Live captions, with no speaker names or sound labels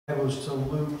Goes to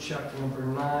Luke chapter number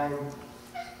 9.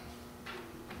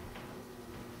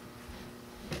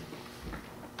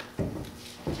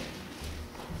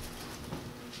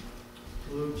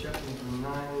 Luke chapter number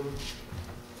 9.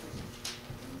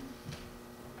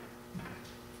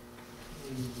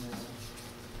 Amen.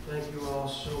 Thank you all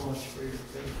so much for your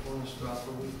faithfulness throughout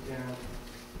the weekend.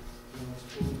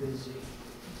 It's been busy.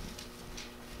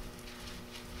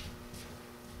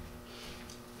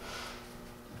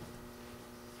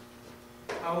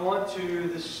 I want to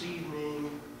this evening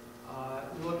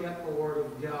look at the Word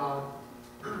of God.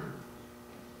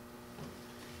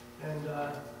 And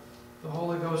the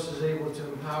Holy Ghost is able to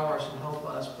empower us and help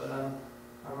us, but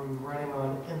I'm running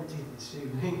on empty this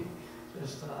evening.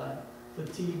 Just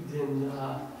fatigued in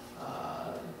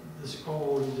this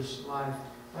cold and this life.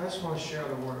 I just want to share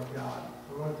the Word of God.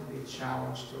 I want it to be a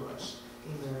challenge to us.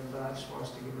 Amen. But I just want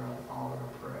us to give around the honor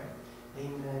and pray.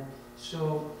 Amen.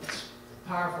 So, it's a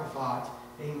powerful thought.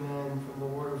 Amen. From the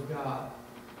Word of God.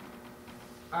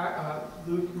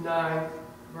 Luke 9,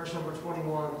 verse number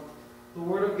 21. The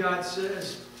Word of God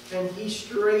says, "And he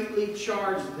straightly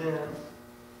charged them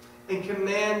and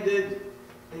commanded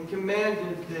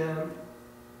them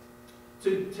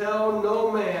to tell no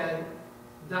man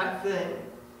that thing,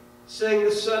 saying,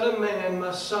 the Son of Man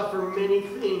must suffer many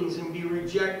things and be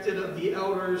rejected of the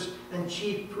elders and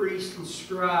chief priests and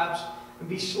scribes, and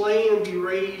be slain and be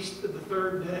raised to the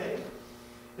third day.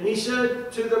 And he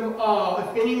said to them all,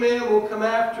 if any man will come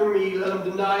after me, let him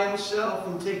deny himself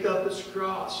and take up his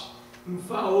cross and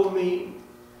follow me.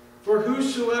 For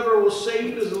whosoever will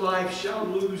save his life shall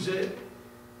lose it.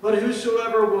 But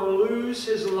whosoever will lose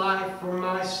his life for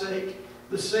my sake,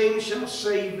 the same shall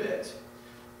save it.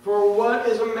 For what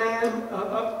is a man,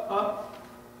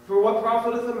 for what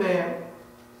profiteth a man?"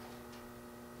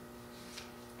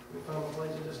 Let me find my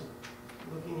place. I'm just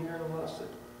looking here and I lost it.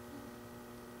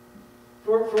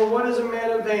 For what is a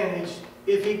man advantage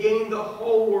if he gain the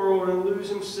whole world and lose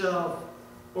himself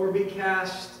or be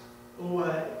cast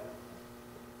away?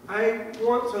 I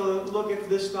want to look at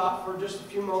this thought for just a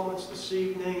few moments this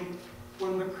evening.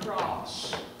 When the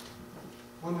cross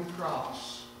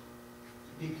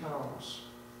becomes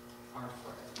our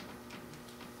friend.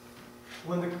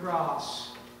 When the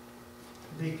cross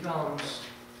becomes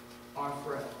our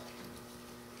friend.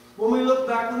 When we look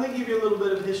back, let me give you a little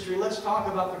bit of history. Let's talk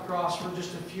about the cross for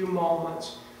just a few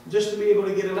moments, just to be able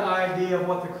to get an idea of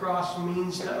what the cross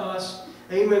means to us.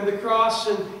 Amen. The cross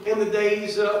in the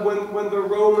days when the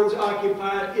Romans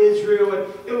occupied Israel,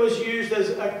 it was used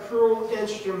as a cruel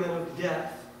instrument of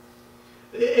death.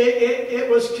 It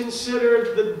was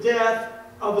considered the death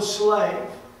of a slave.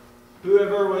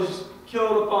 Whoever was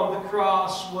killed upon the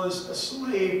cross was a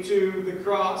slave to the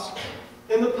cross.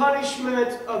 And the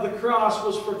punishment of the cross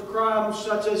was for crimes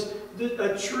such as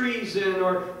treason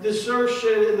or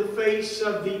desertion in the face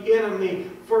of the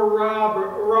enemy, for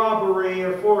robbery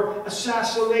or for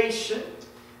assassination.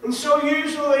 And so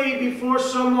usually before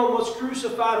someone was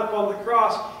crucified upon the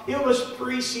cross, it was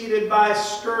preceded by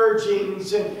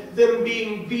scourgings and them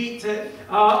being beaten,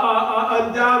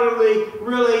 undoubtedly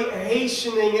really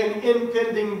hastening an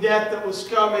impending death that was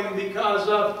coming because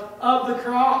of the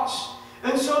cross.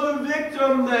 And so the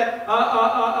victim that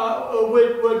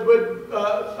would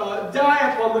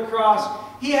die upon the cross,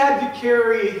 he had to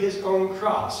carry his own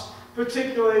cross.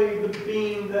 Particularly the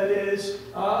beam that is,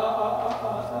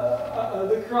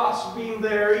 the cross beam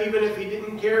there, even if he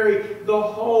didn't carry the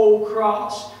whole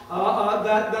cross.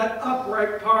 That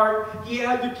upright part, he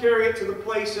had to carry it to the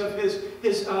place of his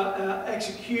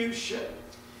execution.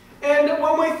 And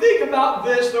when we think about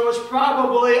this, there was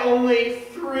probably only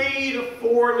 3 to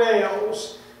 4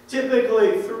 nails,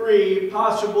 typically 3,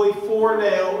 possibly 4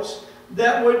 nails,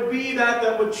 that would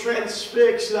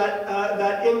transfix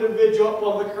that individual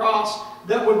upon the cross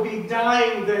that would be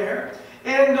dying there.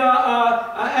 And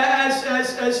as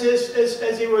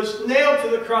he was nailed to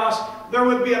the cross, there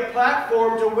would be a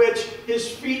platform to which his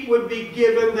feet would be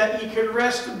given that he could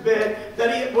rest a bit,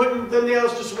 that the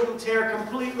nails just wouldn't tear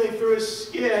completely through his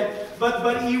skin,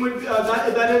 but he would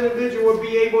that individual would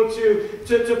be able to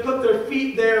put their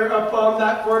feet there upon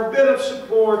that for a bit of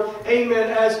support,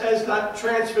 amen, as that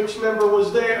transfixed member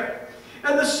was there.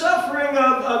 And the suffering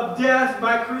of death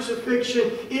by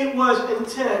crucifixion, it was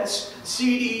intense.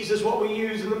 CDs is what we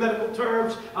use in the medical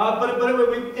terms, but it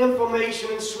would be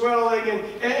inflammation and swelling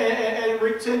and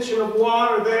retention of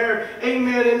water there.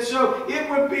 Amen. And so it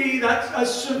would be that a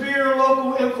severe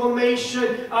local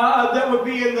inflammation that would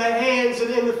be in the hands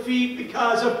and in the feet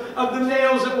because of the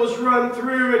nails that was run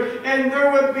through. And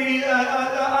there would be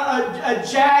a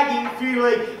jagging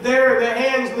feeling there in the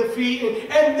hands and the feet.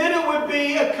 And then it would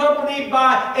be accompanied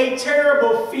by a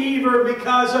terrible terrible fever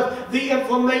because of the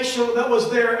inflammation that was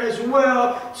there as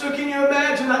well. So can you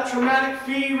imagine that traumatic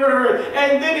fever?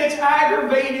 And then it's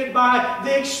aggravated by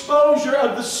the exposure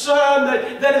of the sun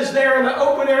that is there in the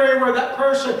open area where that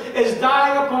person is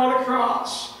dying upon a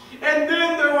cross. And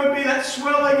then there would be that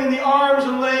swelling in the arms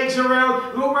and legs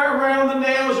around the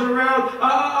nails, around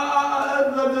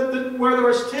where there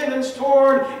was tendons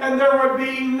torn, and there would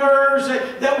be nerves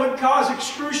that would cause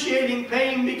excruciating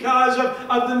pain because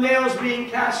of the nails being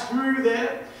cast through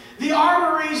them. The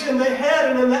arteries in the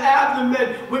head and in the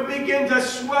abdomen would begin to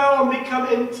swell and become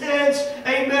intense.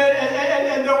 Amen.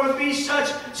 And there would be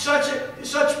such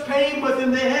pain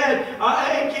within the head.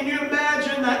 And can you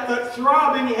imagine that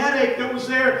throbbing headache that was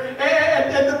there?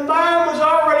 And the mind was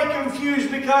already confused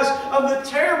because of the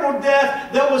terrible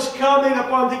death that was coming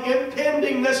upon the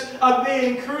impendingness of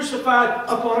being crucified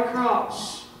upon a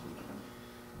cross.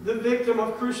 The victim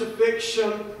of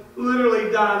crucifixion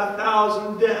literally died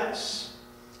 1,000 deaths.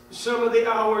 Some of the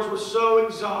hours were so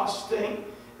exhausting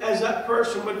as that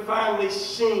person would finally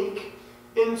sink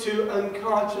into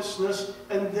unconsciousness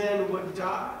and then would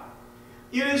die.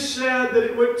 It is said that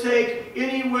it would take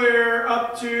anywhere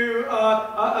up to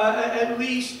at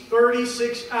least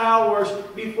 36 hours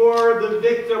before the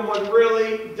victim would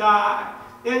really die.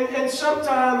 And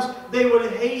sometimes they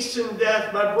would hasten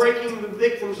death by breaking the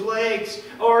victim's legs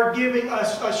or giving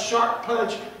a sharp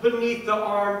punch beneath the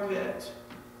armpit.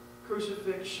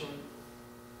 Crucifixion.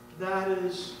 That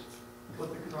is what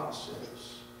the cross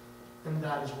is. And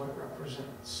that is what it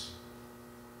represents.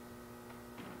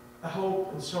 I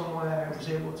hope in some way I was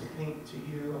able to paint to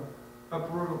you a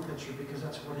brutal picture, because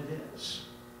that's what it is.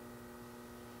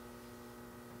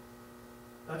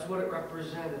 That's what it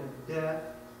represented. Death,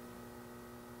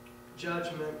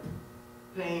 judgment,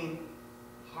 pain,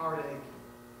 heartache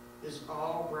is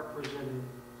all represented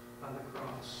by the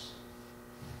cross.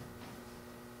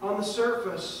 On the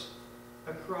surface,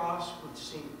 a cross would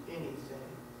seem anything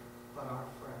but our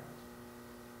friend.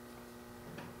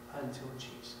 Until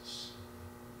Jesus.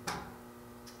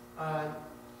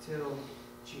 Until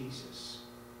Jesus.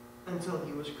 Until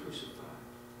He was crucified.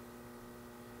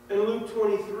 In Luke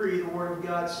 23, the Word of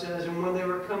God says, and when they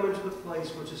were coming to the place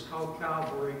which is called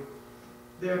Calvary,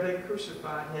 there they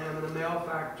crucified Him, and the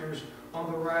malefactors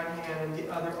on the right hand and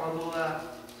the other on the left.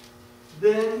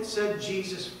 Then said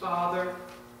Jesus, Father,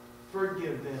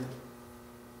 forgive them,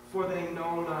 for they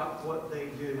know not what they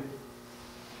do.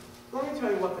 Let me tell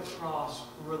you what the cross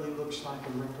really looks like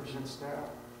and represents now.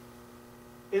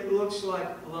 It looks like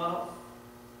love.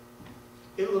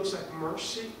 It looks like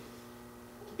mercy.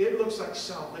 It looks like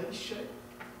salvation.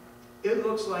 It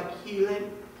looks like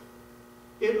healing.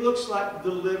 It looks like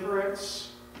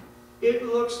deliverance. It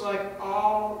looks like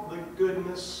all the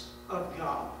goodness of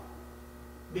God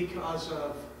because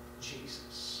of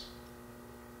Jesus.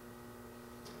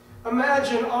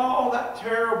 Imagine all that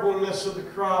terribleness of the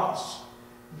cross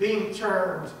being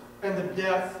turned and the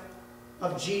death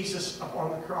of Jesus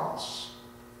upon the cross.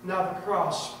 Now the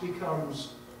cross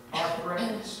becomes our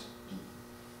friends.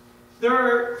 There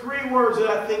are three words that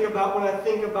I think about when I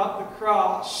think about the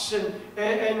cross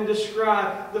and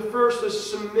describe. The first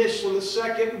is submission, the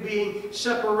second being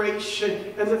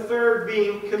separation, and the third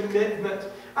being commitment.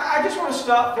 I just want to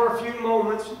stop for a few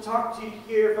moments and talk to you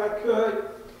here if I could.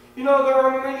 You know, there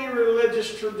are many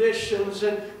religious traditions,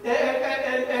 and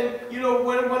you know,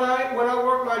 when I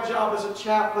work my job as a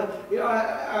chaplain, you know,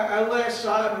 I lay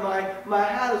aside my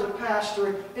hat as a pastor,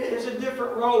 and it's a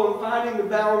different role, and finding the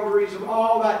boundaries of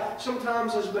all that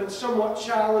sometimes has been somewhat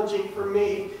challenging for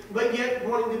me, but yet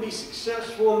wanting to be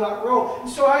successful in that role. And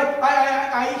so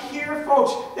I hear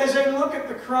folks as they look at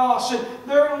the cross, and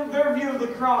their view of the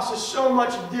cross is so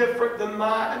much different than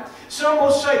mine. Some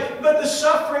will say, but the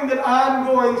suffering that I'm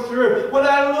going through, when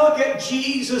I look at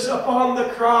Jesus upon the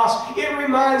cross, it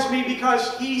reminds me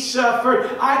because He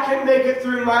suffered, I can make it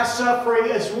through my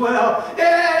suffering as well.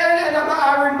 And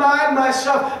I remind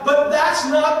myself, but that's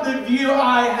not the view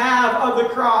I have of the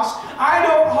cross. I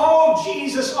don't hold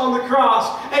Jesus on the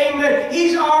cross. Amen.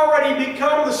 He's already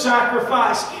become the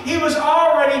sacrifice. He was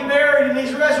already buried and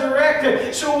He's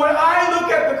resurrected. So when I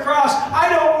look at the cross, I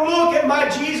don't look at my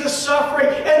Jesus suffering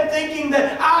and thinking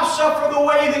that I'll suffer the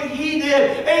way that He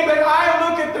did. Amen. I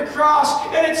look at the cross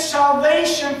and it's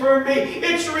salvation for me.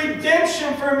 It's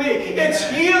redemption for me. It's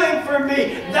healing for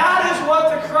me. That is what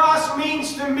the cross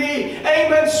means to me.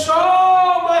 Amen. So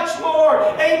much more.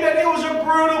 Amen. It was a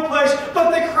brutal place, but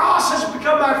the cross has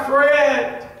become my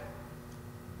friend.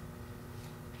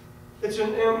 It's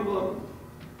an emblem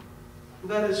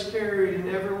that is carried and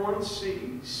everyone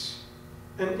sees.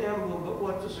 An emblem, but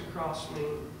what does the cross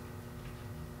mean?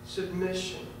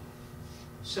 Submission,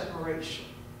 separation.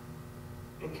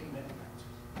 and commitment.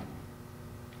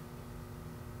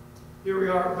 Here we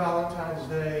are at Valentine's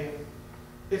Day.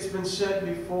 It's been said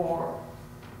before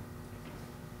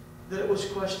that it was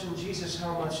questioned, Jesus,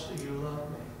 how much do you love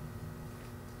me?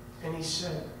 And he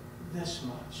said, this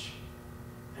much.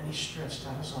 And he stretched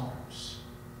out his arms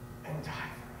and died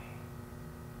for me.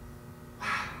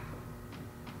 Wow.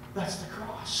 That's the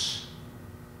cross.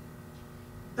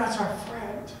 That's our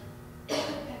friend.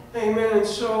 Amen. And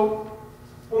so,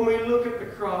 when we look at the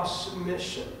cross,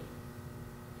 submission.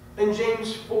 In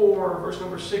James 4, verse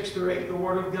number 6 through 8, the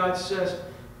Word of God says,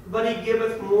 but he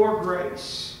giveth more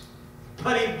grace.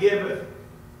 But he giveth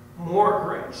more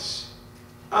grace.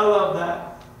 I love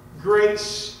that.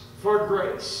 Grace for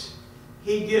grace.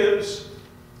 He gives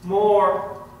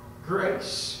more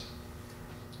grace.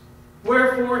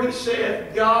 Wherefore he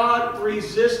saith, God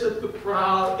resisteth the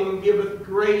proud and giveth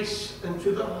grace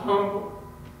unto the humble.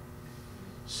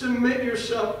 Submit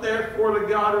yourself therefore to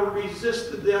God and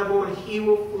resist the devil, and he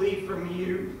will flee from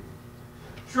you.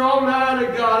 Draw nigh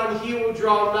to God, and he will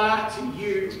draw nigh to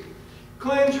you.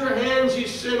 Cleanse your hands, ye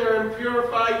sinner, and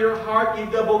purify your heart, ye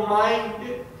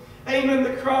double-minded. Amen.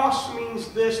 The cross means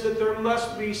this, that there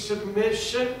must be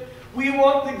submission. We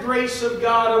want the grace of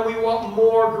God, and we want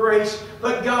more grace.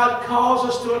 But God calls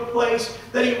us to a place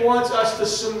that he wants us to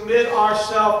submit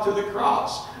ourselves to the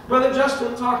cross. Brother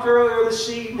Justin talked earlier this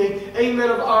evening, amen,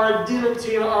 of our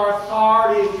identity and our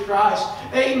authority in Christ.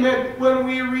 Amen. When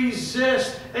we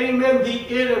resist, amen,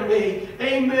 the enemy,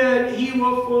 amen, he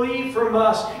will flee from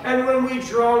us. And when we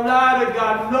draw nigh to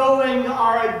God, knowing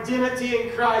our identity in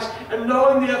Christ and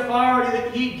knowing the authority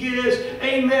that he gives,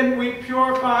 amen, we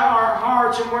purify our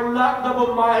hearts and we're not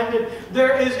double-minded.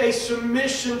 There is a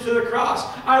submission to the cross.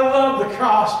 I love the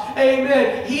cross.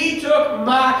 Amen. He took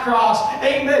my cross.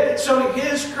 Amen. So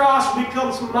his cross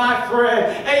becomes my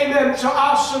friend. Amen. So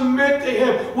I'll submit to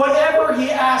him. Whatever he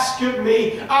asks of me,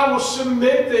 I will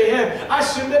submit to him. I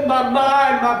submit my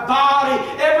mind, my body,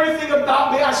 everything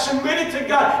about me. I submit it to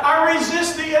God. I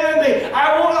resist the enemy.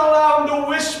 I won't allow him to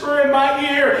whisper in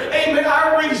my ear. Amen.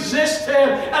 I resist him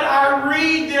and I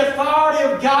read the authority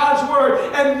of God's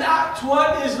word. And that's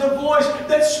what is the voice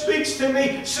that speaks to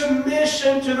me.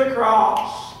 Submission to the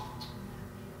cross.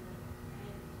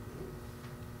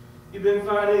 You've been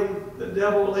fighting the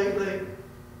devil lately.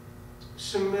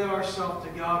 Submit ourselves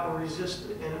to God and resist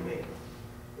the enemy.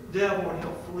 The devil, and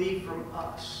he'll flee from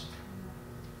us.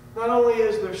 Not only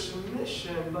is there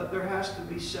submission, but there has to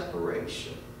be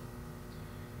separation.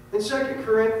 In 2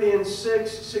 Corinthians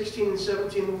 6, 16 and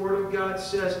 17, the Word of God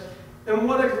says, and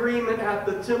what agreement hath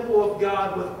the temple of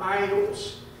God with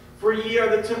idols? For ye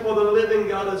are the temple of the living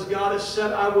God, as God has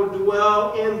said, I will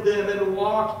dwell in them and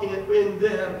walk in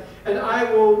them, and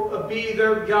I will be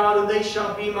their God, and they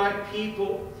shall be my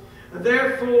people.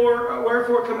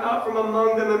 Wherefore come out from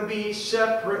among them and be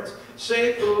separate,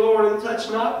 saith the Lord, and touch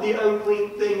not the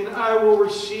unclean thing, and I will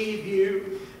receive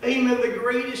you. Amen. The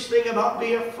greatest thing about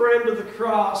being a friend of the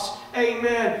cross,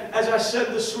 amen, as I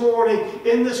said this morning,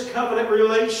 in this covenant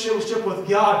relationship with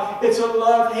God, it's a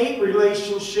love-hate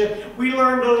relationship. We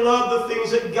learn to love the things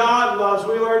that God loves.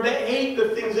 We learn to hate the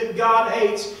things that God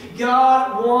hates.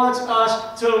 God wants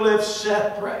us to live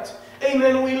separate.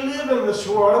 Amen. We live in this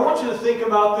world. I want you to think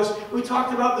about this. We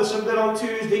talked about this a bit on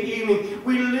Tuesday evening.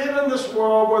 We live in this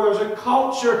world where there's a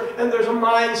culture and there's a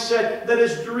mindset that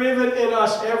is driven in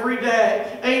us every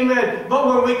day. Amen. But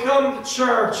when we come to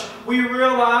church, we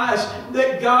realize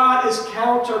that God is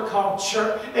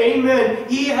counterculture. Amen.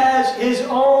 He has his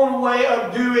own way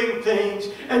of doing things.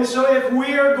 And so if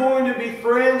we are going to be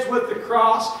friends with the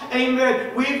cross,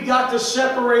 amen, we've got to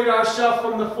separate ourselves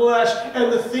from the flesh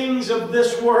and the things of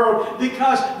this world.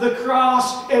 Because the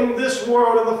cross in this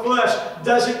world and the flesh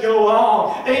doesn't go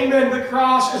along. Amen. The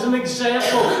cross is an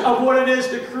example of what it is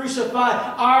to crucify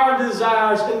our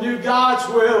desires and do God's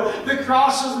will. The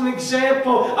cross is an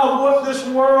example of what this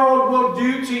world will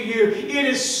do to you. It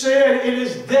is sin. It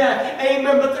is death.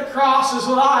 Amen. But the cross is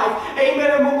life. Amen.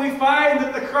 And when we find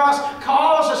that the cross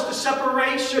calls us to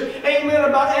separation, amen,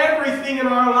 about everything in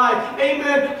our life,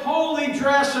 amen, holy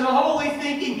dress and holy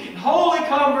thinking, holy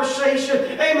conversation,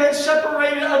 amen,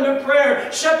 separated under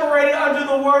prayer, separated under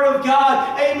the Word of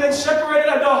God, amen, separated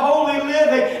under holy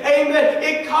living, amen.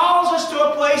 It calls us to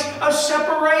a place of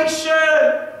separation.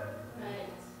 Right.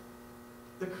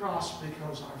 The cross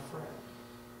becomes our friend.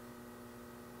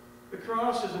 The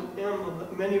cross is an emblem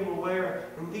that many will wear,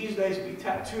 and these days be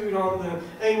tattooed on them.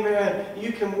 Amen.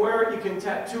 You can wear it, you can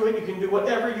tattoo it, you can do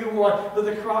whatever you want, but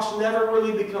the cross never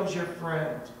really becomes your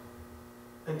friend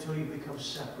until you become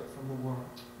separate from the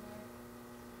world.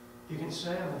 You can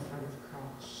say, I'm a friend of the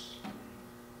cross.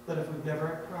 But if we've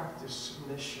never practiced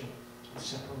submission, and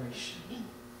separation.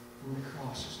 And the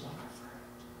cross is not our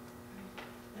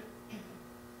friend.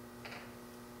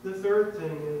 The third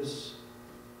thing is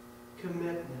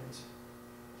commitment.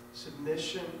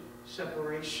 Submission,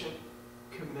 separation,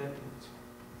 commitment.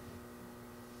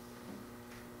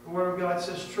 The Word of God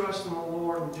says, trust in the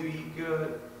Lord and do ye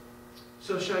good.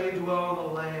 So shall you dwell in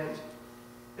the land.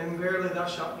 And verily thou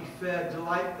shalt be fed.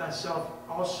 Delight thyself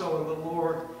also in the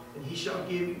Lord, and He shall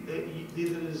give thee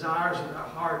the desires of thy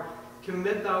heart.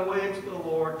 Commit thy way unto the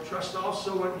Lord. Trust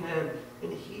also in Him,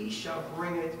 and He shall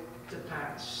bring it to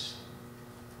pass.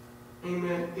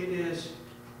 Amen. It is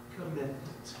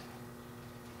commitment.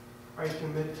 Are you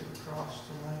committed to the cross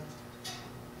tonight?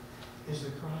 Is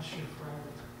the cross your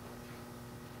friend?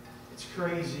 It's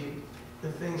crazy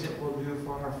the things that we'll do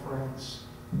for our friends.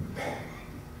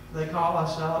 They call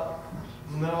us up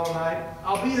in the middle of the night.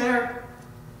 I'll be there.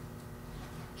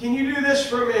 Can you do this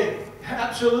for me?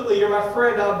 Absolutely. You're my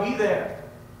friend. I'll be there.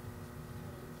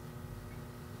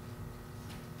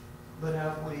 But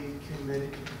have we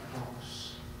committed to the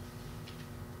cross?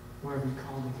 Wherever you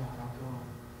call me, God, I'll go.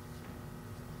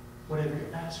 Whatever you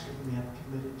ask of me, I'm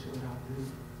committed to it. I'll do.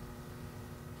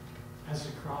 Has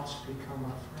the cross become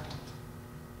our friend?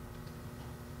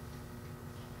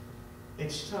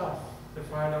 It's tough to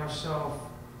find ourselves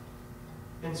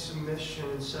in submission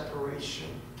and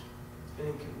separation and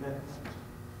in commitment.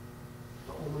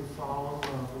 But when we fall in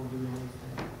love, we'll do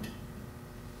anything.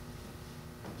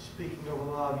 Speaking of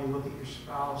love, you look at your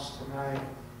spouse tonight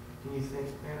and you think,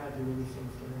 man, I'd do anything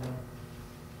for them.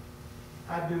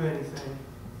 I'd do anything.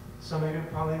 Some of you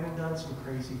have probably even done some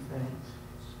crazy things.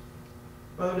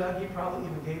 Brother Doug, you probably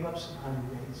even gave up some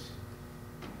honeymoons.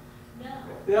 No.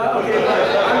 Yeah, okay,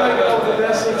 I'm going to go with the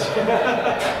message.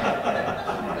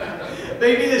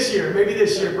 Maybe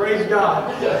this year, praise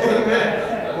God.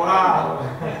 Amen. Wow.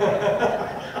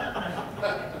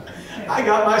 I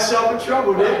got myself in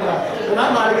trouble, didn't I? And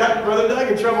I might have got Brother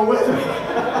Doug in trouble with me.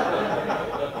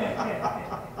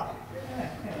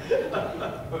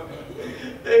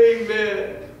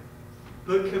 Amen.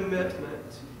 But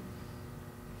commitment.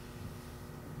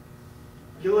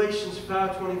 Galatians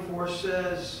 5:24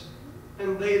 says,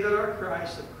 and they that are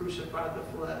Christ have crucified the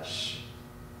flesh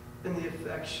and the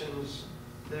affections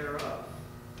thereof.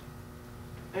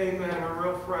 Amen. A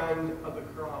real friend of the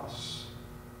cross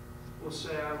will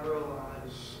say, I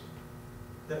realize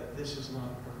that this is not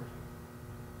a burden,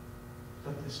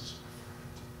 but this is my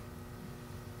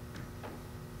friend.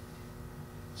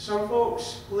 Some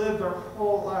folks live their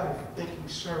whole life thinking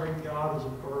serving God is a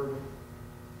burden.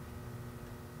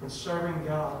 And serving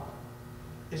God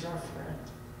is our friend.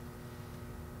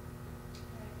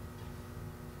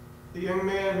 The young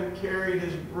man who carried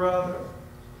his brother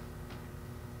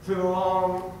through the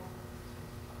long,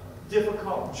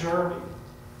 difficult journey.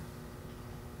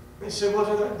 They said,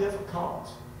 wasn't that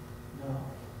difficult? No.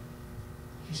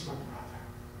 He's my brother.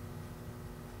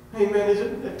 Amen.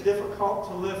 Isn't it difficult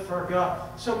to live for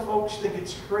God? Some folks think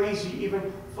it's crazy,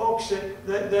 even folks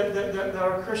that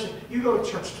are Christian. You go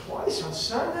to church twice on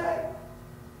Sunday.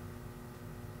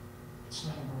 It's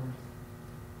not a burden.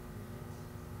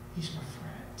 He's my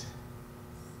friend.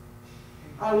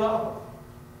 I love him.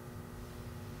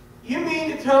 You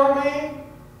mean to tell me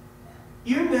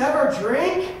you never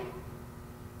drink?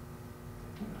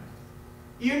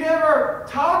 You never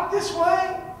talk this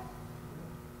way?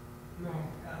 No.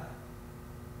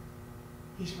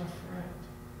 He's my friend.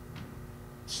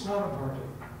 It's not a burden.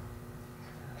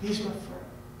 He's my friend.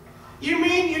 You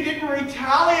mean you didn't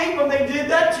retaliate when they did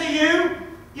that to you?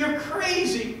 You're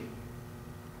crazy.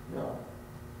 No.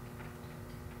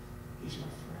 He's my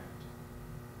friend.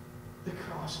 The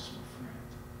cross is my friend.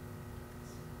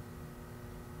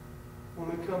 When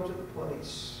we come to the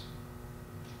place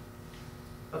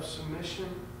of submission,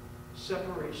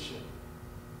 separation,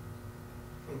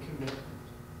 and commitment.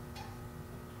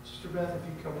 Sister Beth, if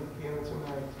you come to the piano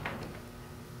tonight.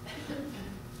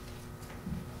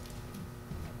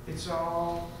 It's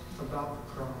all about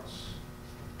the cross.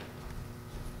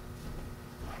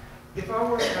 If I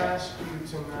were to ask you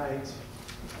tonight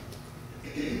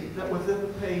that within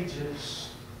the pages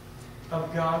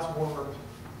of God's Word,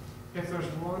 if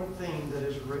there's one thing that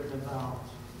is written about,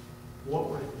 what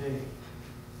would it be?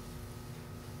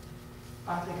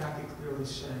 I think I could clearly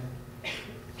say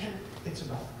it's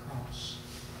about the cross.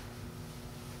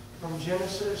 From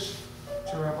Genesis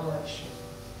to Revelation,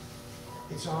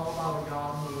 it's all about a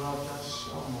God who loved us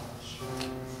so much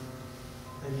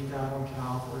that He died on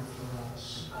Calvary for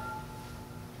us.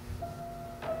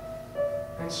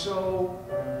 And so,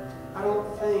 I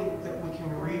don't think that we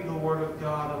can read the Word of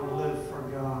God and live for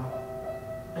God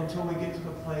until we get to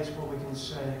the place where we can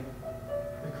say,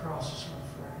 the cross is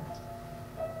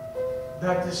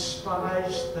that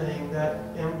despised thing, that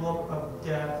emblem of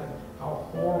death, and how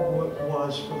horrible it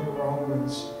was for the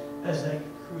Romans as they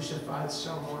crucified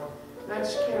someone. And I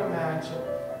just can't imagine.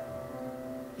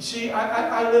 You see,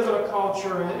 I live in a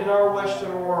culture in our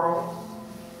Western world,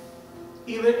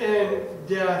 even in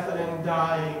death and in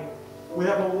dying, we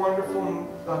have a wonderful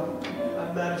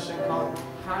medicine called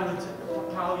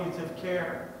palliative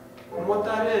care. And what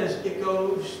that is, it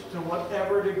goes to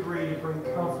whatever degree to bring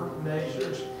comfort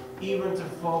measures even to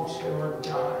folks who are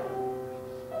dying.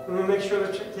 And we make sure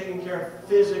they're taken care of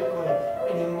physically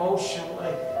and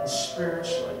emotionally and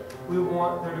spiritually. We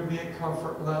want there to be a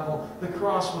comfort level. The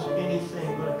cross was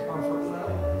anything but a comfort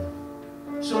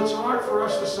level. So it's hard for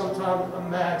us to sometimes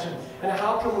imagine. And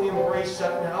how can we embrace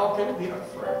that? And how can it be our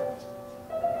friend?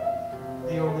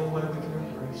 The only way we can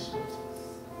embrace it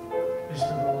is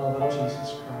through the love of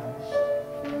Jesus Christ.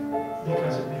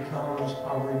 Because it becomes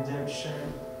our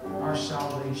redemption, our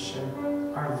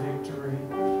salvation, our victory.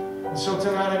 And so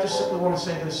tonight I just simply want to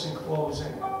say this in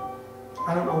closing.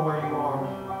 I don't know where you are.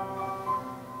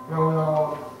 You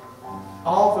know,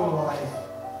 all through life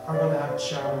are going to have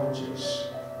challenges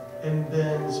and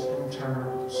bends and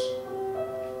turns.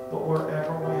 But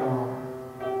wherever we are,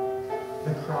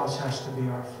 the cross has to be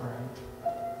our friend.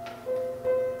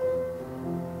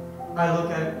 I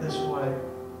look at it this way.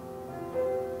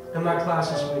 In my class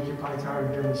this week, you're probably tired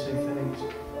of hearing me say things.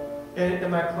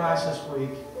 In my class this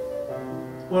week,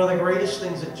 one of the greatest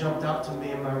things that jumped out to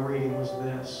me in my reading was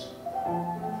this,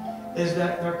 is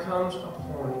that there comes a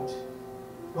point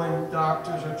when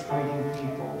doctors are treating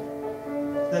people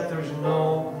that there's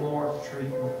no more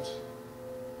treatment.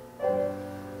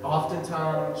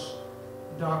 Oftentimes,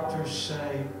 doctors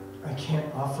say, I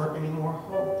can't offer any more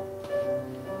hope.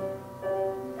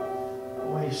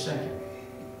 Wait a second.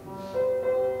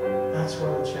 That's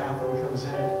where the chaplain comes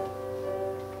in.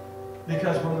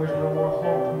 Because when there's no more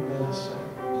hope in medicine,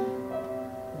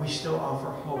 we still offer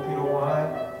hope. You know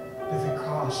why? Because the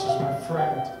cross is my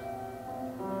friend.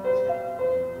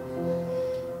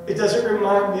 It doesn't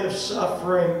remind me of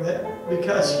suffering, that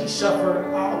because he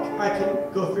suffered, I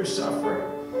can go through suffering.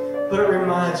 But it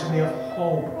reminds me of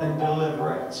hope and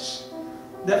deliverance.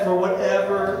 That for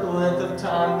whatever length of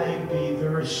time may be,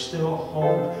 there is still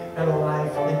hope and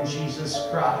life in Jesus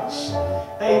Christ.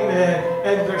 Amen.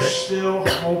 And there's still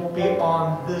hope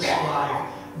beyond this life.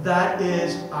 That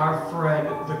is our friend,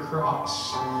 the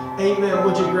cross. Amen.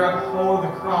 Would you grab hold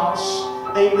of the cross?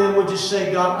 Amen. Would you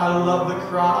say, God, I love the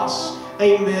cross.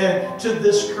 Amen. To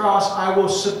this cross I will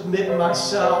submit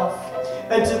myself.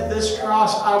 And to this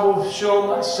cross I will show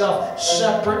myself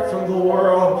separate from the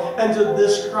world. And to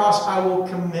this cross I will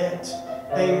commit.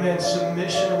 Amen.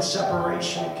 Submission and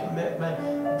separation and commitment.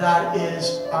 That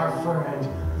is our friend,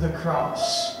 the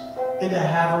cross. And to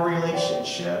have a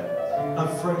relationship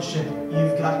of friendship,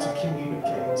 you've got to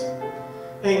communicate.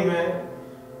 Amen.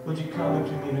 Would you come and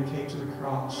communicate to the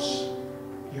cross?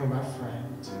 You're my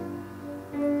friend.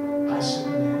 I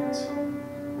submit.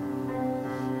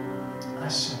 I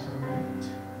separate.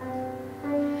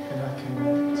 And I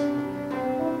commit.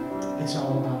 It's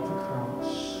all about the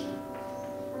cross.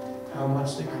 How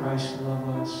much did Christ love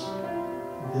us?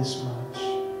 This much.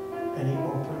 And he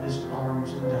opened his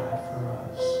arms and died for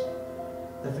us.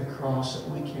 That the cross that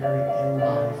we carry in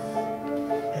life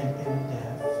and in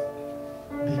death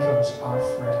becomes our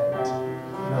friend,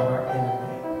 not our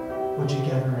enemy. Would you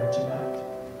gather in tonight?